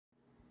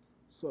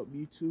What's up,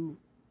 YouTube?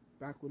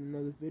 Back with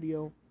another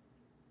video.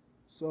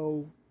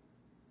 So,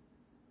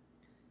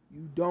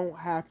 you don't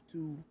have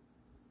to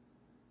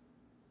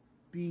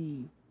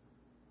be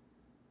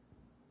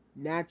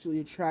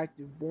naturally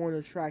attractive, born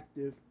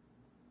attractive.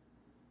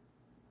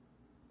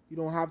 You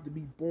don't have to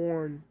be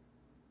born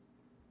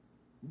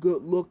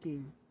good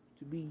looking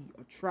to be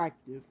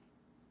attractive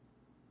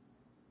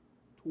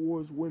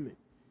towards women.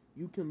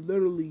 You can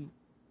literally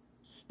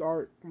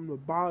start from the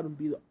bottom,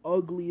 be the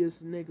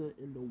ugliest nigga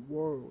in the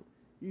world.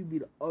 You can be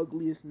the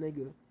ugliest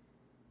niggas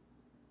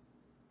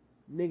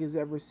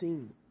ever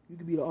seen. You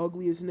can be the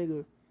ugliest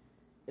nigga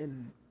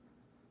and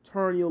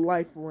turn your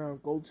life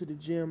around. Go to the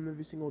gym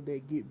every single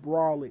day, get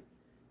brolic.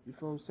 You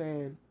feel what I'm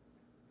saying?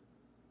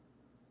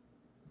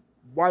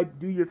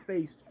 Do your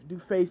face, do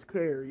face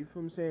care. You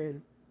feel what I'm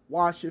saying?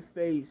 Wash your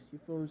face. You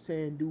feel what I'm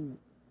saying? Do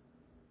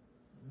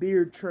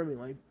beard trimming,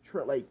 like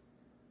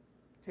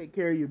take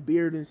care of your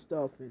beard and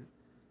stuff, and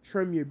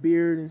trim your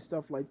beard and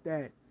stuff like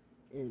that,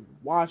 and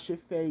wash your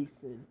face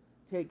and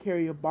take care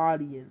of your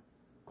body and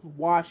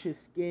wash your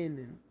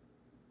skin,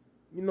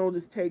 and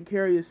just take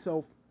care of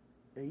yourself.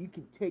 And you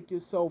can take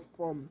yourself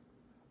from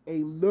a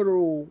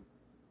literal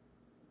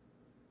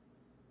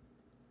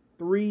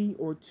 3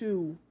 or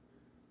 2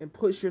 and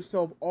push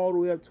yourself all the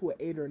way up to an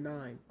 8 or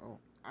 9. Oh,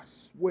 I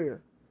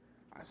swear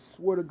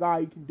to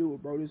God, you can do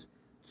it, bro. There's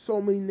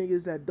so many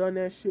niggas that done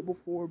that shit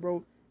before,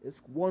 bro. It's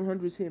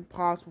 100%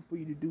 possible for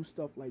you to do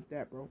stuff like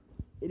that, bro.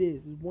 It is.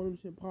 It's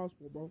 100%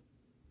 possible, bro.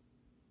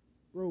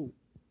 Bro,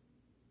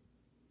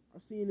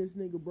 I've seen this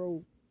nigga,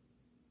 bro.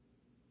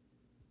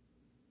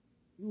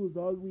 He was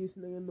the ugliest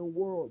nigga in the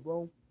world,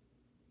 bro.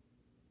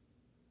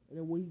 And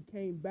then when he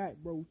came back,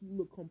 bro, he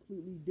looked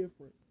completely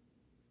different.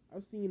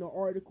 I've seen an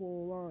article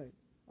online.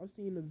 I've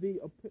seen a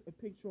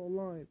picture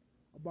online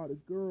about a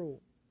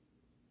girl.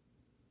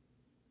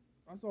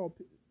 I saw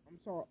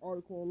an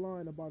article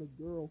online about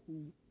a girl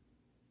who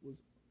was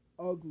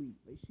ugly.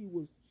 Like she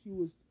was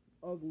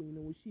ugly, and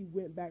then when she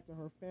went back to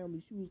her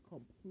family, she was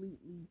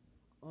completely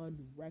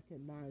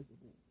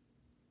unrecognizable.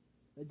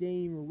 They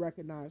didn't even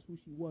recognize who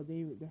she was.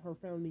 Her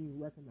family didn't even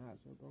recognize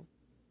her, bro.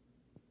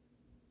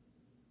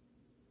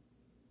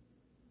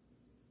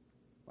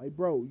 Like,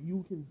 bro,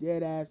 you can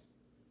dead ass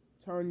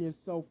turn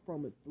yourself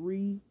from a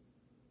 3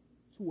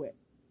 to an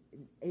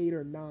 8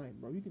 or 9,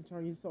 bro. You can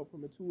turn yourself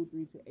from a 2 or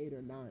 3 to 8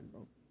 or 9,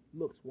 bro.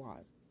 Looks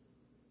wise.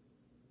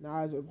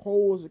 Now, as a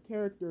whole, as a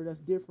character,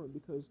 that's different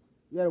because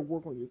you got to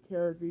work on your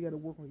character. You got to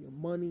work on your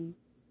money.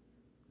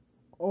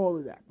 All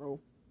of that, bro.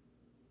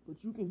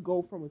 But you can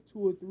go from a 2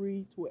 or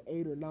 3 to an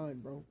 8 or 9,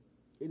 bro.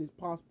 It is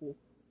possible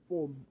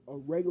for a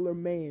regular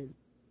man,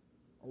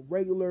 a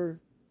regular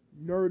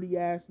nerdy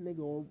ass nigga,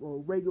 or a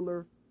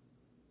regular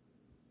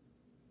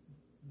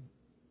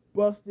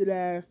busted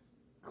ass,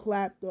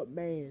 clapped up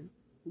man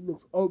who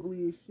looks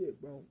ugly as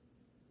shit, bro.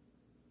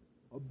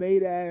 A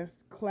bait ass,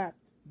 clapped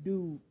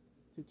dude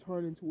to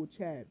turn into a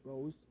Chad,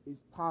 bro.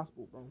 It's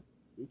possible, bro.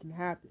 It can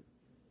happen.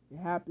 It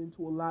happened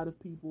to a lot of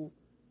people.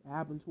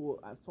 I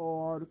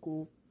saw an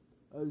article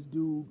of this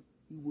dude.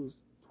 He was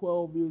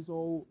 12 years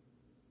old.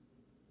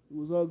 He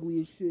was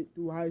ugly as shit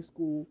through high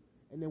school,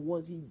 and then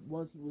once he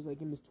was like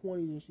in his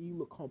 20s and shit, he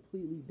looked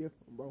completely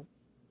different, bro.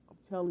 I'm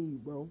telling you,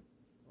 bro.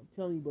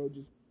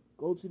 Just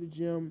go to the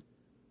gym,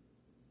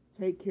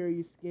 take care of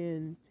your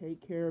skin,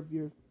 take care of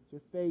your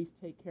face,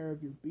 take care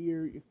of your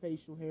beard, your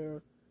facial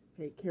hair,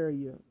 take care of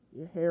your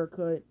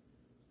haircut,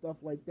 stuff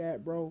like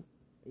that, bro,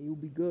 and you'll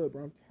be good,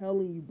 bro. I'm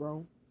telling you,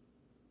 bro.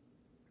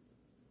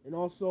 And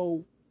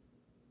also,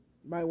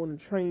 you might want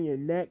to train your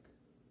neck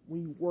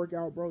when you work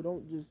out, bro.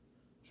 Don't just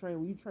train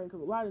when you train,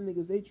 because a lot of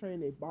niggas, they train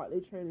their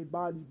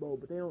bodies, bro,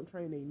 but they don't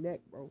train their neck,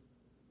 bro.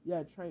 You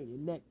gotta train your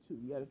neck too.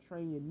 You gotta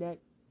train your neck,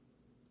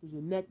 because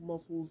your neck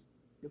muscles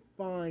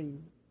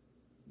define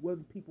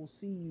whether people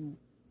see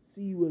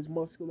you as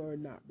muscular or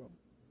not, bro.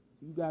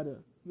 So you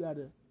gotta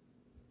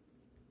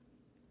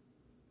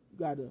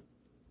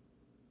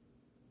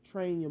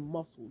train your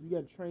muscles. You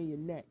gotta train your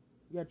neck.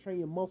 You gotta train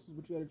your muscles,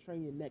 but you gotta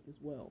train your neck as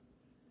well.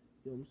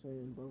 You know what I'm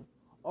saying, bro?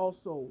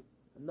 Also,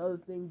 another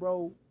thing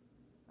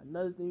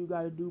you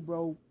gotta do,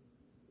 bro,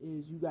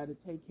 is you gotta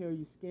take care of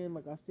your skin.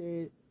 Like I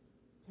said,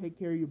 take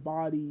care of your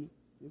body.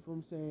 You know what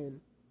I'm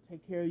saying?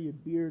 Take care of your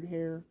beard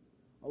hair.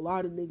 A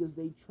lot of niggas,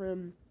 they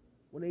trim,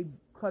 when they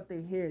cut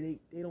their hair,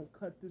 they don't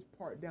cut this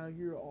part down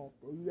here off,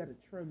 bro. You gotta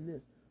trim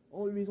this.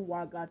 Only reason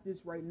why I got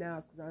this right now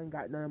is because I ain't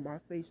got none of my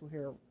facial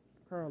hair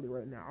currently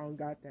right now. I don't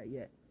got that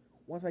yet.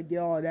 Once I get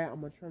all of that, I'm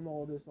gonna trim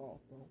all this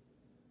off, bro,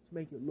 to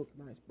make it look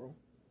nice, bro.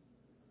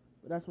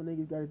 But that's what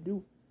niggas gotta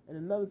do. And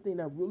another thing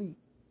that really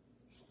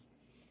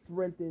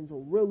strengthens,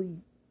 or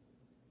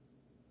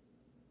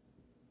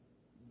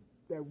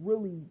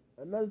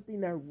another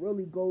thing that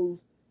really goes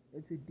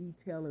into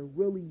detail and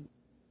really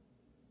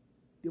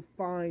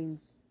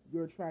defines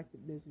your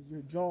attractiveness is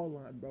your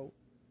jawline, bro.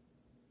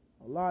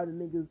 A lot of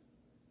niggas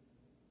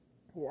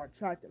who are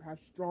attractive have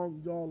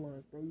strong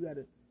jawlines, bro. You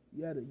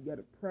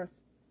gotta press.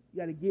 You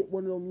gotta get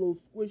one of those little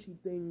squishy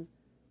things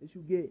that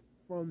you get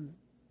from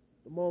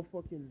the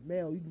motherfucking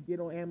mail. You can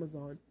get on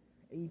Amazon,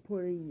 and you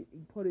put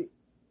it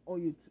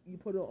on your teeth, you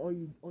put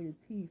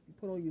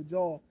it on your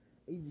jaw,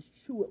 and you just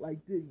chew it like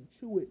this. You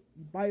chew it,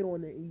 you bite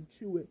on it, and you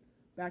chew it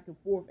back and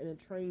forth, and it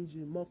trains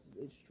your muscles.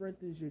 It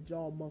strengthens your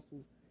jaw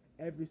muscles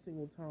every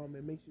single time.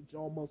 It makes your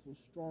jaw muscles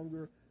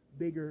stronger,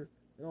 bigger,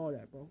 and all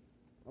that, bro.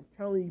 I'm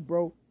telling you,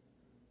 bro.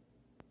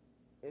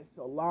 It's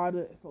a lot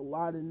of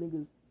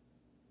niggas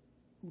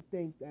who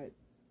think that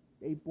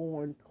they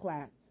born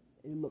clapped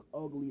and look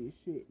ugly as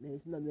shit, and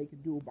there's nothing they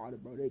can do about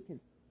it, bro.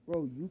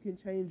 You can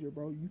change it,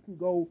 bro. You can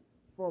go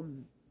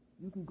from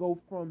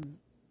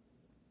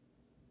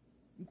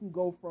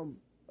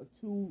a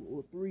 2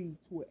 or 3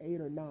 to an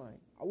 8 or 9.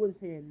 I wouldn't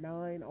say a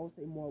 9. I would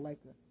say more like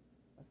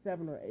a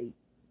 7 or 8,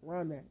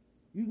 around that.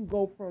 You can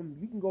go from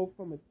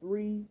a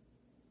 2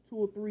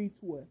 or 3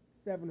 to a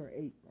 7 or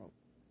 8, bro.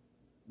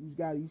 You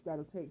just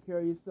gotta take care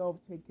of yourself,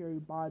 take care of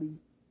your body,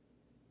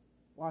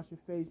 wash your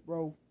face,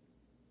 bro.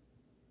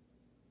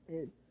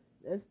 And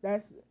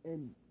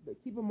but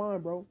keep in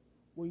mind, bro,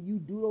 when you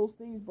do those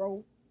things,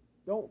 bro,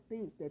 don't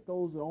think that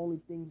those are the only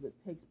things that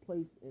takes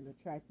place in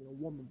attracting a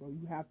woman, bro.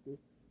 You have to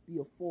be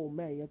a full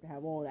man. You have to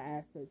have all the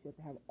assets. You have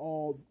to have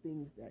all the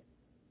things you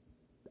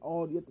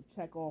have to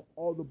check off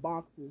all the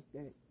boxes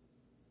that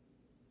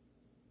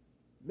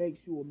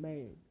makes you a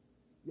man.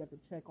 You have to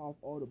check off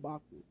all the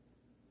boxes.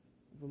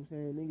 You know what I'm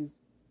saying? Niggas,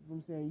 you know what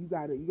I'm saying? You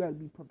gotta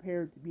be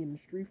prepared to be in a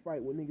street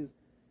fight with niggas.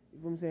 You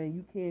know what I'm saying?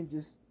 You can't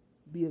just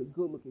be a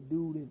good looking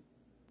dude and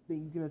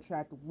think you can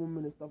attract a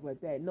woman and stuff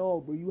like that.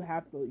 No, bro, you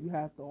have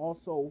to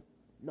also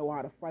know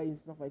how to fight and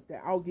stuff like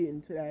that. I'll get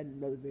into that in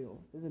another video.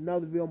 There's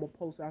another video I'm gonna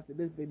post after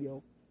this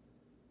video.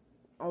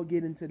 I'll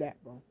get into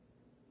that, bro.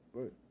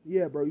 But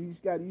yeah, bro, you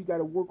just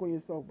gotta work on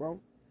yourself, bro.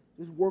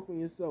 Just work on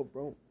yourself,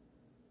 bro.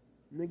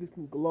 Niggas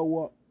can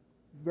glow up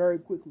very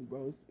quickly,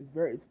 bro.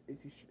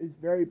 It's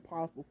very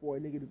possible for a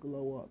nigga to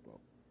glow up, bro.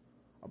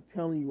 I'm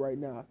telling you right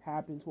now, it's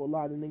happened to a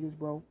lot of niggas,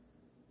 bro.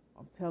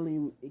 I'm telling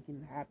you, it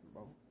can happen,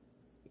 bro.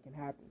 It can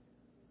happen.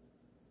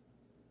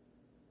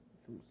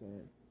 That's what I'm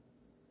saying.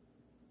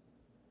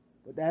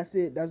 But that's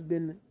it. That's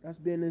been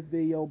this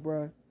video,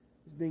 bro.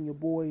 It's been your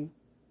boy.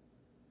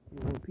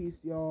 Peace,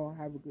 y'all.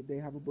 Have a good day.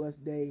 Have a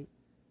blessed day.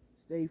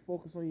 Stay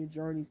focused on your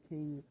journeys,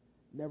 kings.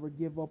 Never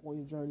give up on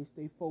your journey.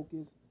 Stay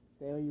focused.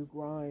 Stay on your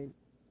grind.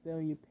 Stay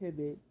on your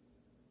pivot.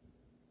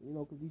 You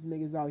know, because these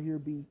niggas out here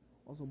be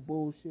on some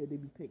bullshit. They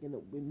be picking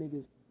up with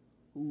niggas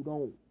who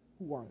don't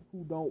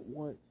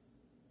want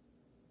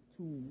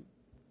to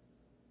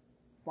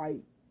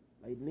fight.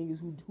 Like niggas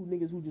who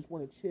just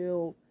want to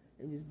chill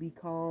and just be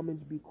calm and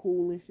just be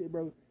cool and shit,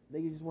 bro.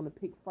 Niggas just want to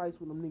pick fights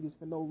with them niggas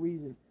for no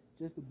reason,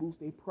 just to boost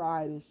their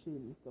pride and shit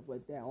and stuff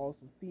like that. All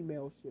some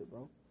female shit,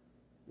 bro.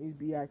 Niggas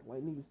be acting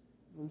like niggas,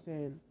 you know what I'm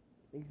saying?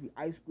 Niggas be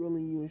ice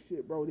grilling you and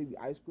shit, bro. They be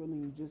ice grilling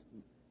you just to,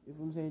 you know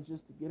what I'm saying,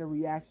 just to get a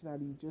reaction out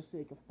of you, just so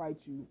they can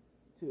fight you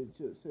so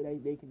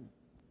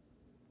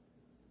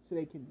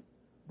they can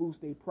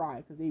boost their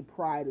pride, because their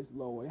pride is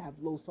low, or they have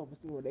low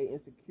self-esteem, or they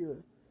insecure,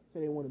 so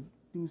they want to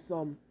do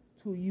something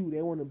to you,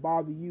 they want to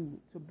bother you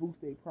to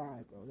boost their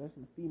pride, bro. That's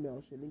some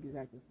female shit. Niggas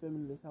acting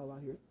feminine as hell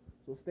out here.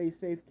 So stay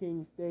safe,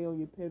 king. Stay on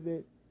your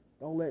pivot.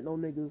 Don't let no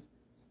niggas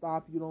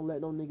stop you. Don't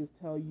let no niggas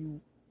tell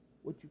you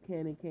what you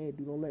can and can't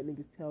do. Don't let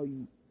niggas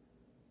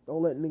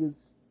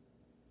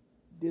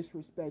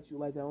disrespect you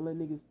like that. Don't let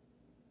niggas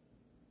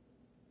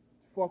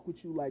fuck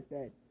with you like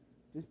that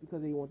just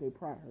because they want their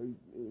pride.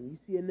 You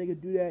see a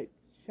nigga do that,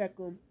 check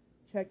him,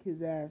 check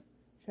his ass,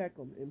 check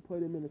him, and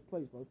put him in his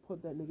place, bro.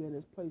 Put that nigga in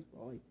his place,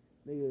 bro. Like,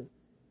 nigga, you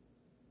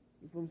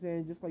know what I'm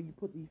saying? Just like you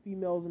put these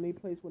females in their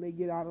place when they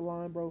get out of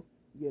line, bro.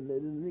 You get the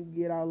nigga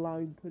get out of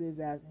line, you put his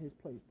ass in his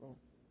place, bro.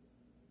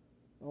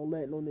 Don't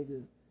let no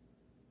nigga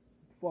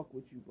fuck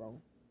with you,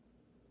 bro.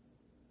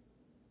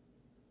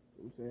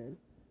 You know what I'm saying?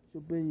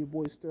 It's been your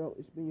boy Sterling.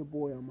 It's been your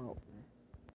boy. I'm out, man.